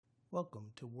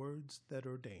Welcome to Words That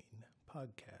Ordain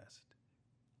podcast,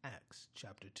 Acts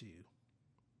chapter 2.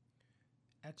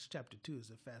 Acts chapter 2 is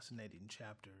a fascinating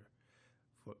chapter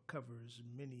for it covers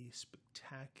many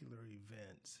spectacular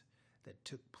events that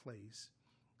took place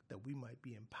that we might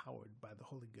be empowered by the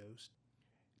Holy Ghost.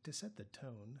 To set the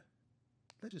tone,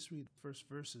 let us read the first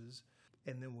verses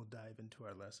and then we'll dive into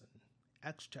our lesson.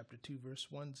 Acts chapter 2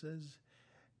 verse 1 says,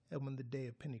 "And when the day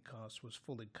of Pentecost was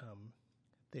fully come,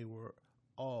 they were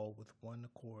all with one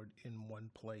accord in one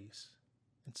place.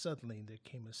 And suddenly there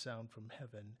came a sound from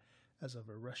heaven as of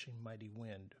a rushing mighty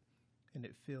wind, and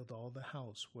it filled all the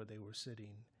house where they were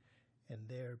sitting. And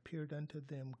there appeared unto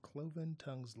them cloven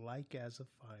tongues like as of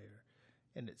fire,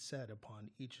 and it sat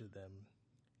upon each of them.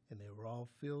 And they were all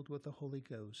filled with the Holy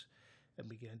Ghost, and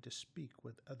began to speak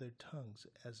with other tongues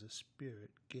as the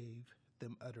Spirit gave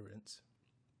them utterance."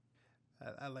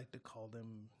 I like to call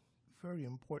them very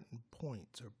important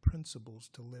points or principles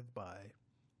to live by.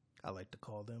 I like to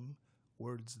call them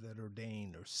words that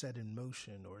ordain or set in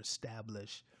motion or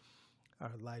establish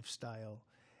our lifestyle.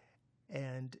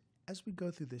 And as we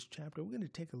go through this chapter, we're going to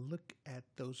take a look at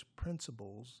those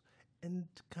principles and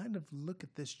kind of look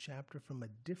at this chapter from a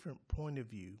different point of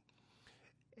view.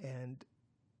 And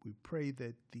we pray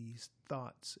that these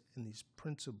thoughts and these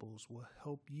principles will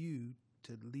help you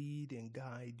to lead and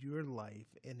guide your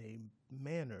life in a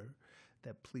manner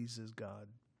that pleases God.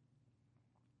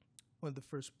 One of the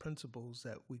first principles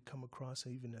that we come across,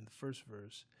 even in the first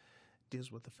verse,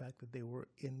 deals with the fact that they were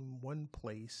in one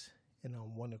place and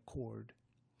on one accord.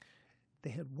 They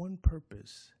had one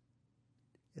purpose,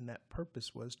 and that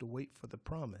purpose was to wait for the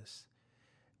promise.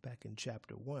 Back in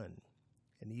chapter 1,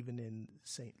 and even in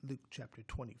St. Luke chapter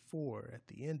 24, at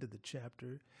the end of the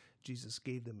chapter, Jesus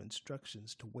gave them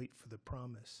instructions to wait for the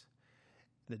promise.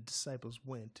 And the disciples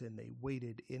went and they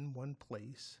waited in one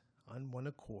place, on one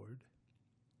accord.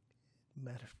 A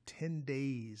matter of 10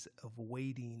 days of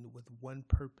waiting with one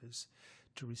purpose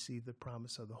to receive the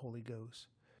promise of the Holy Ghost.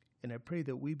 And I pray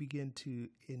that we begin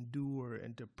to endure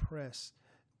and to press,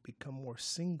 become more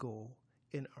single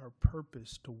in our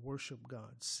purpose to worship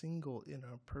God, single in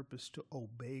our purpose to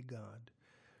obey God.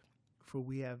 For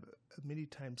we have many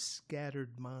times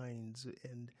scattered minds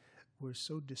and we're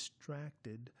so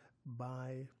distracted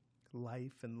by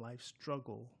life and life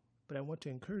struggle. But I want to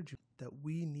encourage you that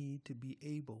we need to be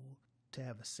able to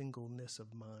have a singleness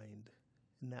of mind.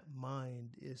 And that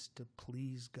mind is to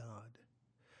please God.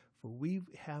 For we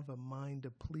have a mind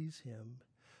to please Him,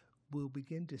 we'll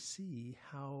begin to see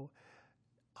how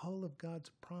all of God's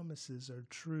promises are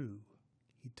true.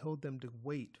 He told them to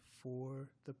wait for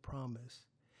the promise.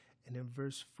 And in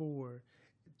verse 4,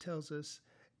 it tells us,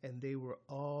 and they were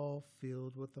all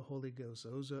filled with the Holy Ghost.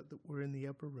 Those that were in the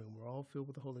upper room were all filled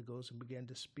with the Holy Ghost and began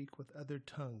to speak with other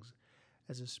tongues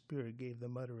as the Spirit gave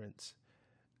them utterance.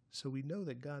 So we know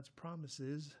that God's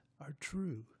promises are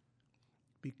true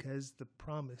because the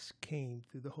promise came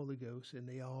through the Holy Ghost and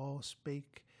they all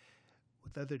spake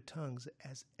with other tongues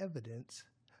as evidence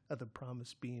of the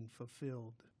promise being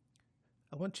fulfilled.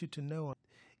 I want you to know,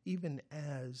 even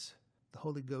as the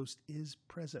Holy Ghost is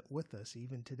present with us,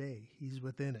 even today, He's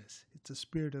within us. It's the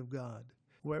Spirit of God.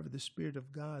 Wherever the Spirit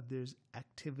of God, there's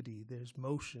activity, there's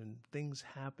motion, things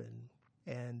happen.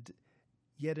 And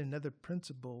yet another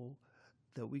principle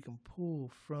that we can pull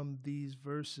from these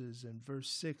verses, in verse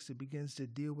 6, it begins to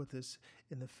deal with us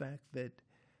in the fact that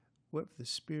wherever the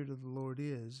Spirit of the Lord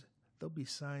is, there'll be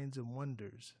signs and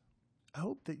wonders. I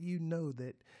hope that you know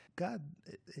that God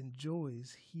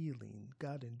enjoys healing.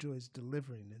 God enjoys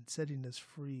delivering and setting us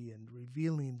free and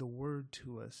revealing the Word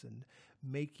to us and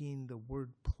making the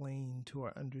Word plain to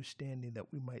our understanding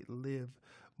that we might live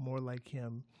more like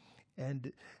Him.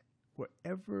 And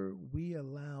wherever we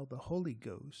allow the Holy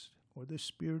Ghost or the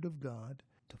Spirit of God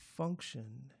to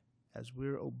function as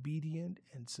we're obedient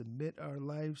and submit our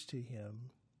lives to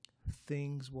Him,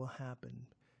 things will happen.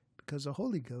 Because the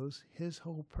Holy Ghost, His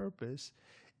whole purpose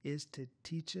is to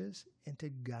teach us and to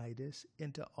guide us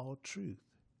into all truth.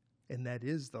 And that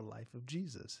is the life of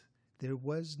Jesus. There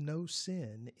was no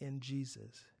sin in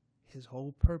Jesus. His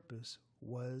whole purpose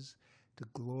was to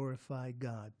glorify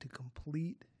God, to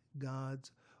complete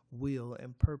God's will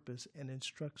and purpose and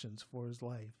instructions for His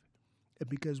life. And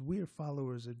because we are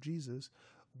followers of Jesus,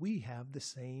 we have the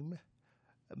same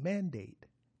mandate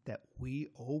that we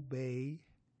obey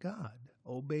God,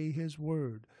 obey His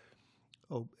word,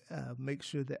 make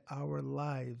sure that our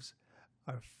lives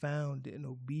are found in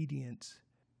obedience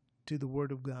to the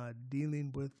word of God,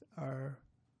 dealing with our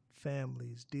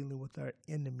families, dealing with our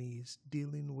enemies,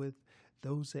 dealing with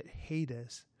those that hate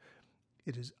us.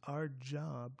 It is our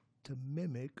job to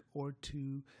mimic or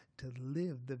to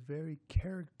live the very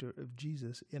character of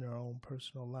Jesus in our own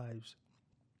personal lives.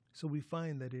 So we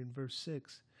find that in verse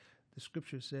 6, the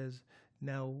scripture says,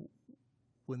 "Now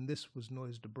when this was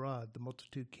noised abroad, the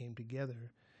multitude came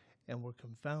together and were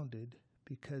confounded,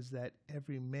 because that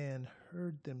every man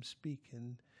heard them speak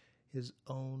in his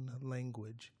own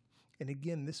language." And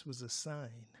again, this was a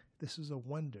sign. This was a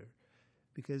wonder,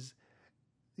 because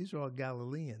these are all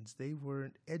Galileans. They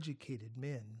weren't educated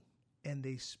men, and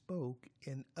they spoke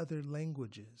in other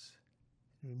languages.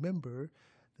 Remember,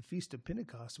 the Feast of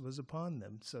Pentecost was upon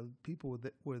them, so people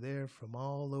were there from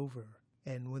all over.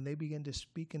 And when they began to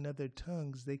speak in other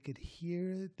tongues, they could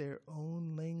hear their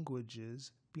own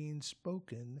languages being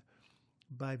spoken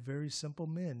by very simple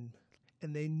men.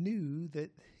 And they knew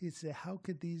that, he said, how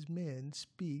could these men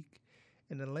speak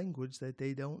in a language that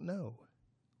they don't know?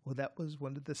 Well, that was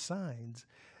one of the signs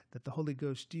that the Holy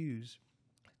Ghost used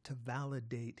to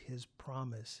validate his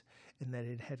promise, and that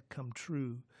it had come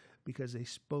true, because they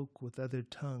spoke with other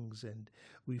tongues. And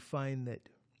we find that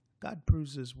God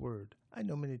proves his word. I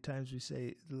know many times we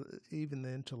say, even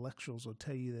the intellectuals will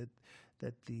tell you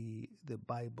that the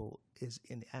Bible is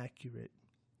inaccurate.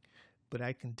 But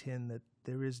I contend that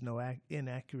there is no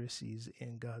inaccuracies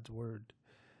in God's word.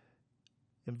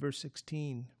 In verse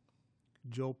 16,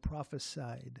 Joel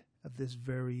prophesied of this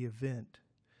very event.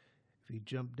 If you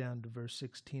jump down to verse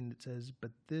 16, it says,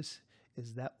 "But this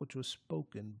is that which was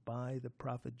spoken by the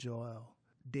prophet Joel."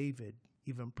 David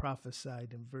even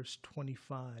prophesied in verse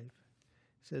 25.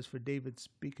 It says, "For David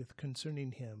speaketh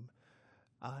concerning him,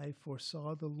 I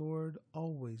foresaw the Lord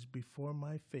always before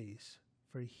my face,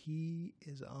 for he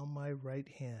is on my right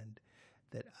hand,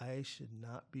 that I should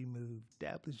not be moved."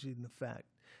 Establishing the fact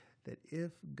that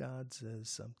if God says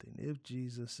something, if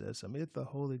Jesus says something, if the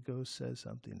Holy Ghost says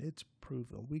something, it's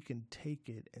proven. We can take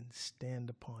it and stand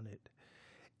upon it.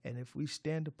 And if we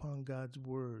stand upon God's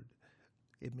word,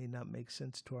 it may not make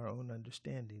sense to our own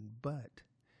understanding, but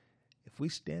if we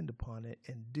stand upon it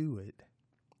and do it,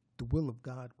 the will of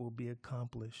God will be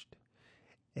accomplished.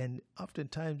 And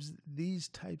oftentimes these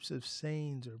types of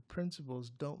sayings or principles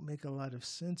don't make a lot of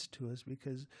sense to us,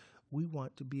 because we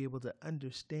want to be able to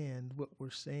understand what we're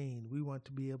saying. We want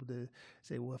to be able to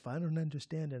say, well, if I don't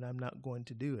understand it, I'm not going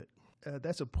to do it.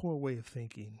 That's a poor way of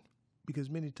thinking, because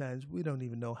many times we don't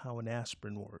even know how an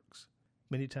aspirin works.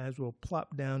 Many times we'll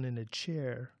plop down in a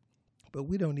chair, but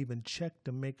we don't even check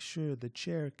to make sure the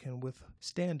chair can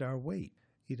withstand our weight.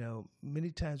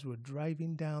 Many times we're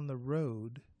driving down the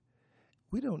road.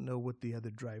 We don't know what the other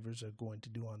drivers are going to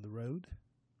do on the road,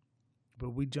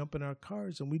 but we jump in our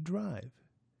cars and we drive.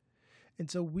 And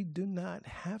so we do not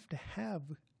have to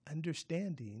have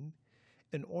understanding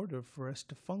in order for us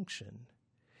to function.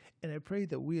 And I pray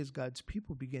that we as God's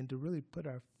people begin to really put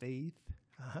our faith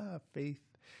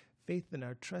and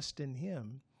our trust in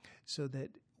him, so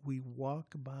that we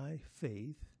walk by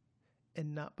faith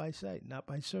and not by sight, not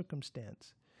by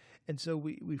circumstance. And so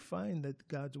we find that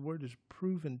God's word is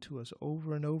proven to us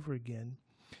over and over again.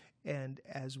 And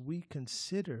as we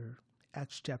consider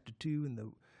Acts chapter 2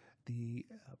 and the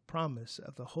promise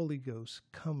of the Holy Ghost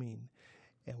coming,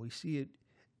 and we see it,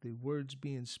 the words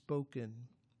being spoken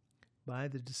by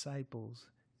the disciples,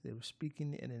 they were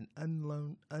speaking in an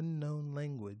unknown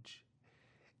language.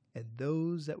 And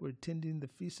those that were attending the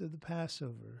feast of the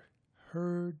Passover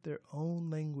heard their own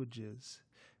languages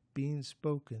being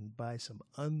spoken by some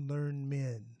unlearned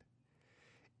men.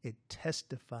 It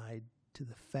testified to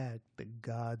the fact that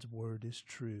God's word is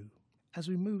true. As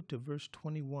we move to verse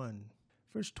 21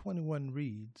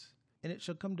 reads, "And it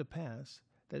shall come to pass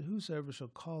that whosoever shall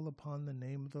call upon the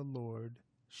name of the Lord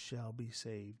shall be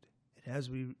saved." And as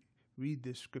we read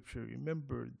this scripture,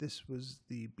 remember this was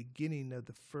the beginning of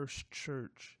the first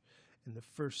church, and the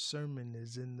first sermon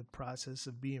is in the process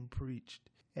of being preached,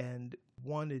 and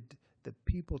wanted the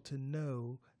people to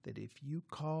know that if you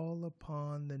call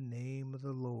upon the name of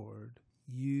the Lord,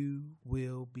 you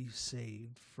will be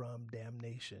saved from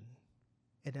damnation.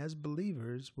 And as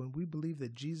believers, when we believe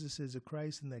that Jesus is the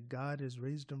Christ and that God has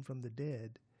raised him from the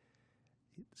dead,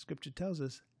 Scripture tells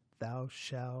us, thou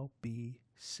shalt be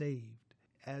saved.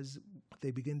 As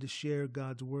they begin to share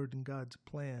God's word and God's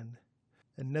plan,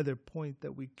 another point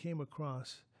that we came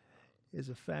across is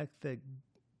the fact that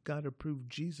God approved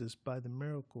Jesus by the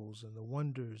miracles and the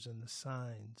wonders and the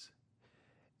signs.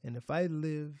 And if I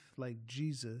live like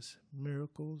Jesus,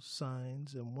 miracles,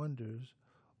 signs, and wonders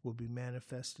will be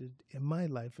manifested in my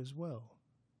life as well.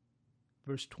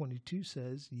 Verse 22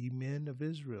 says, "Ye men of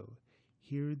Israel,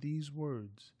 hear these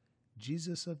words.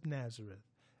 Jesus of Nazareth,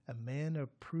 a man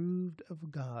approved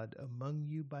of God among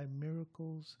you by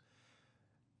miracles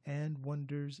and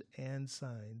wonders and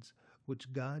signs,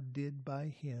 which God did by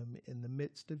him in the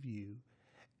midst of you,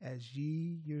 as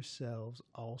ye yourselves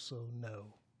also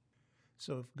know.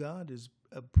 So if God is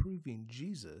approving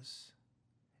Jesus,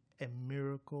 and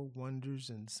miracle, wonders,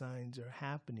 and signs are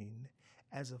happening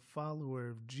as a follower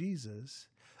of Jesus,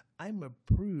 I'm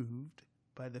approved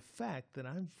by the fact that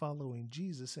I'm following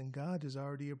Jesus, and God has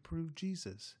already approved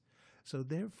Jesus. So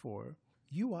therefore,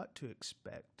 you ought to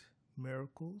expect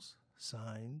miracles,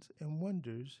 signs, and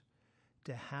wonders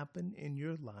to happen in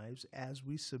your lives as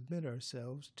we submit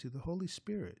ourselves to the Holy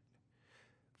Spirit.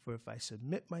 For if I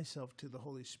submit myself to the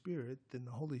Holy Spirit, then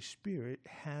the Holy Spirit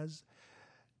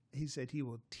he said he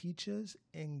will teach us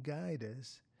and guide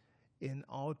us in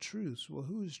all truths. Well,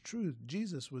 who is truth?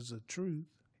 Jesus was the truth.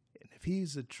 And if he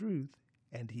is the truth,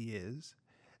 and he is,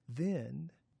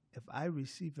 then if I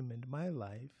receive him into my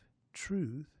life,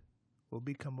 truth will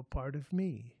become a part of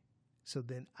me. So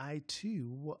then I too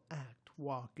will act,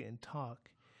 walk, and talk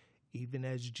even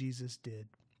as Jesus did.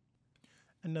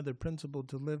 Another principle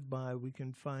to live by we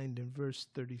can find in verse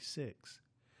 36.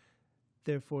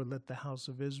 Therefore let the house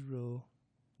of Israel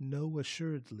know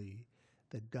assuredly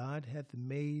that God hath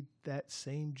made that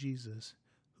same Jesus,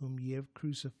 whom ye have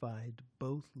crucified,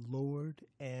 both Lord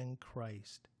and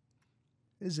Christ.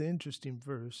 This is an interesting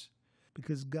verse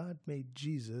because God made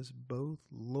Jesus both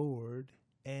Lord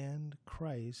and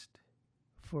Christ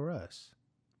for us.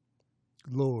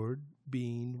 Lord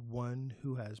being one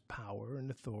who has power and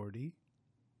authority,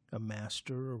 a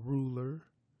master, a ruler,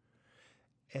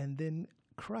 and then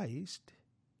Christ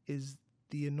is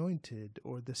the anointed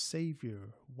or the Savior,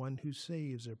 one who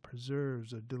saves or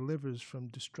preserves or delivers from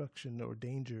destruction or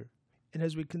danger. And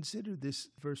as we consider this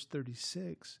verse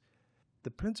 36,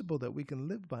 the principle that we can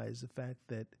live by is the fact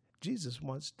that Jesus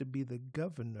wants to be the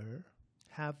governor,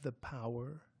 have the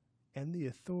power and the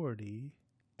authority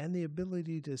and the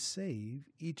ability to save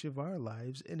each of our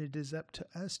lives, and it is up to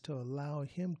us to allow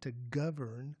him to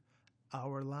govern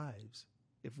our lives.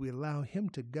 If we allow him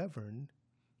to govern,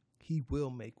 he will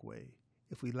make way.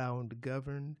 If we allow him to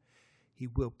govern, he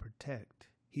will protect,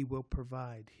 he will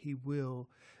provide, he will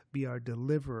be our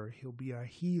deliverer, he'll be our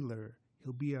healer,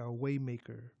 he'll be our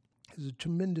waymaker. It's a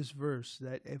tremendous verse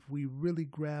that if we really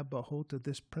grab a hold of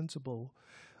this principle,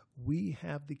 we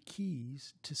have the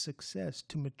keys to success,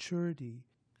 to maturity.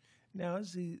 Now,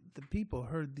 as the people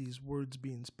heard these words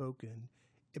being spoken,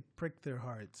 it pricked their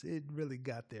hearts. It really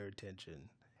got their attention.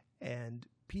 And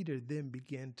Peter then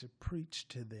began to preach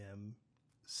to them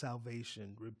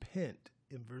salvation. Repent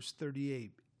in verse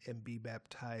 38 and be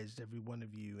baptized, every one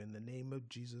of you, in the name of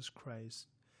Jesus Christ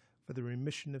for the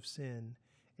remission of sin,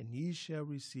 and ye shall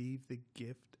receive the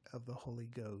gift of the Holy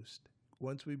Ghost.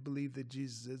 Once we believe that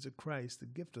Jesus is a Christ, the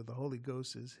gift of the Holy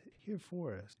Ghost is here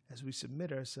for us. As we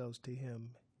submit ourselves to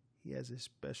him, he has a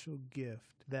special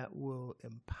gift that will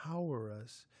empower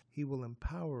us. He will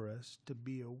empower us to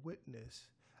be a witness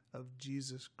of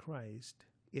Jesus Christ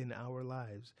in our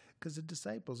lives. Because the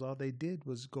disciples, all they did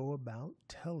was go about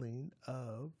telling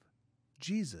of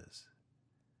Jesus.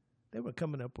 They weren't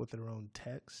coming up with their own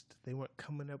text. They weren't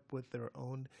coming up with their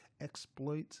own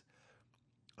exploits.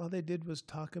 All they did was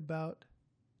talk about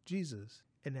Jesus.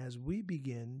 And as we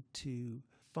begin to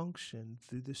function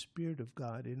through the Spirit of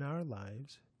God in our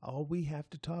lives, all we have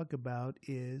to talk about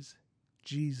is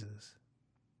Jesus.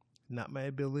 Not my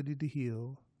ability to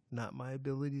heal, not my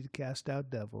ability to cast out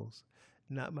devils,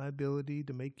 not my ability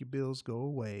to make your bills go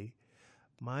away.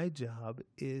 My job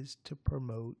is to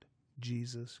promote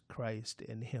Jesus Christ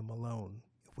and him alone.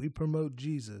 If we promote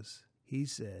Jesus, he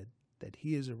said that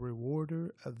he is a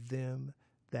rewarder of them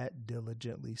that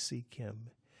diligently seek him.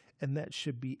 And that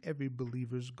should be every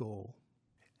believer's goal.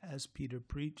 As Peter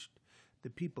preached, the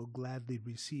people gladly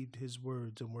received his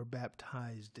words and were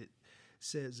baptized. It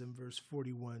says in verse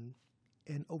 41,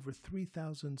 and over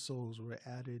 3,000 souls were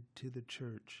added to the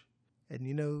church. And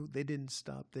they didn't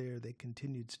stop there. They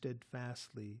continued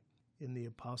steadfastly in the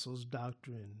apostles'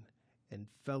 doctrine and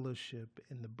fellowship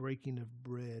and the breaking of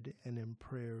bread and in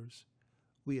prayers.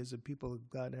 We as a people of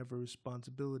God have a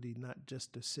responsibility not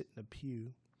just to sit in a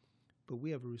pew, but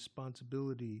we have a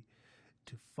responsibility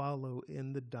to follow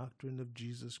in the doctrine of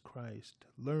Jesus Christ,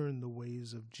 learn the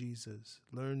ways of Jesus,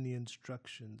 learn the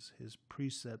instructions, his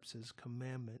precepts, his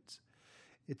commandments.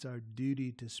 It's our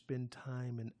duty to spend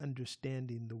time in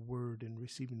understanding the word and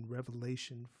receiving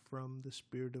revelation from the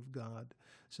Spirit of God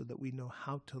so that we know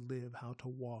how to live, how to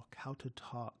walk, how to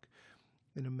talk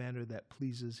in a manner that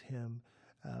pleases him.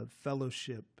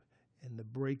 Fellowship and the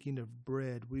breaking of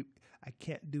bread. I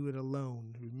can't do it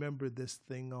alone. Remember, this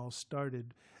thing all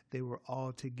started. They were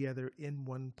all together in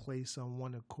one place on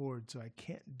one accord, so I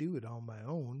can't do it on my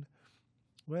own.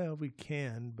 Well, we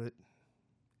can, but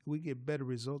we get better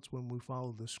results when we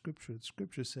follow the scripture. The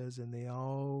scripture says, and they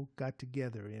all got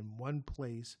together in one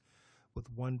place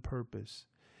with one purpose.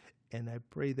 And I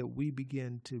pray that we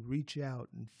begin to reach out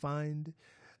and find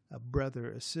a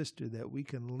brother, a sister that we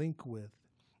can link with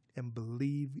and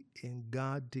believe in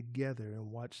God together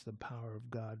and watch the power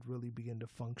of God really begin to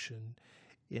function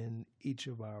in each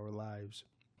of our lives.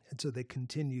 And so they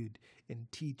continued in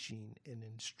teaching and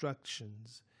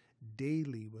instructions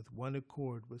daily with one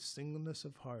accord, with singleness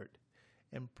of heart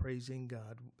and praising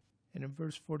God. And in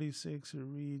verse 46 it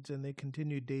reads, and they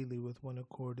continued daily with one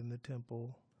accord in the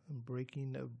temple, and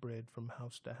breaking of bread from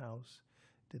house to house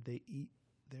did they eat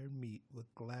their meat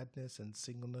with gladness and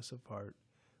singleness of heart,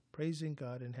 praising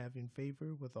God and having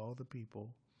favor with all the people.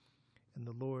 And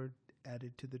the Lord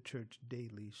added to the church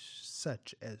daily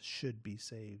such as should be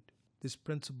saved. This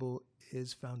principle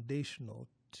is foundational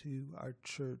to our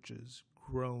churches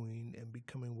growing and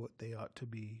becoming what they ought to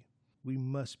be. We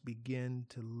must begin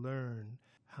to learn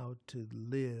how to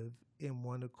live in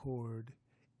one accord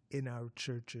in our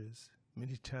churches.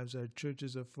 Many times our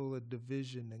churches are full of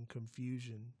division and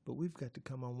confusion, but we've got to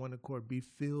come on one accord, be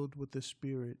filled with the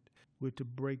Spirit. We're to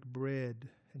break bread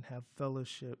and have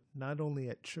fellowship, not only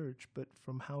at church, but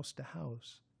from house to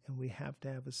house. And we have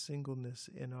to have a singleness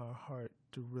in our heart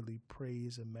to really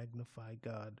praise and magnify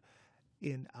God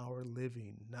in our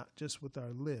living, not just with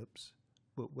our lips,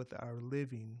 but with our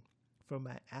living. For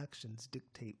my actions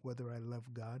dictate whether I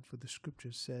love God. For the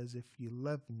scripture says, if you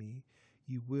love me,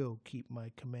 you will keep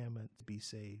my commandments to be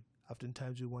saved.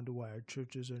 Oftentimes we wonder why our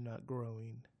churches are not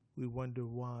growing. We wonder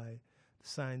why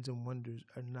signs and wonders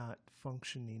are not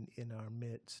functioning in our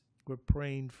midst. We're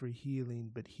praying for healing,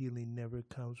 but healing never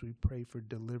comes. We pray for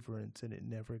deliverance, and it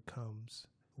never comes.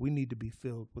 We need to be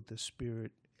filled with the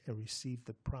Spirit and receive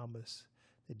the promise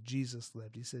that Jesus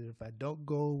left. He said, if I don't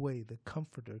go away, the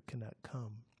Comforter cannot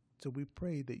come. So we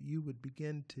pray that you would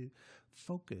begin to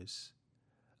focus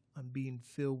on being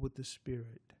filled with the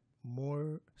Spirit.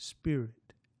 More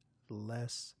Spirit,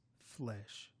 less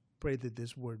flesh. Pray that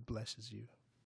this word blesses you.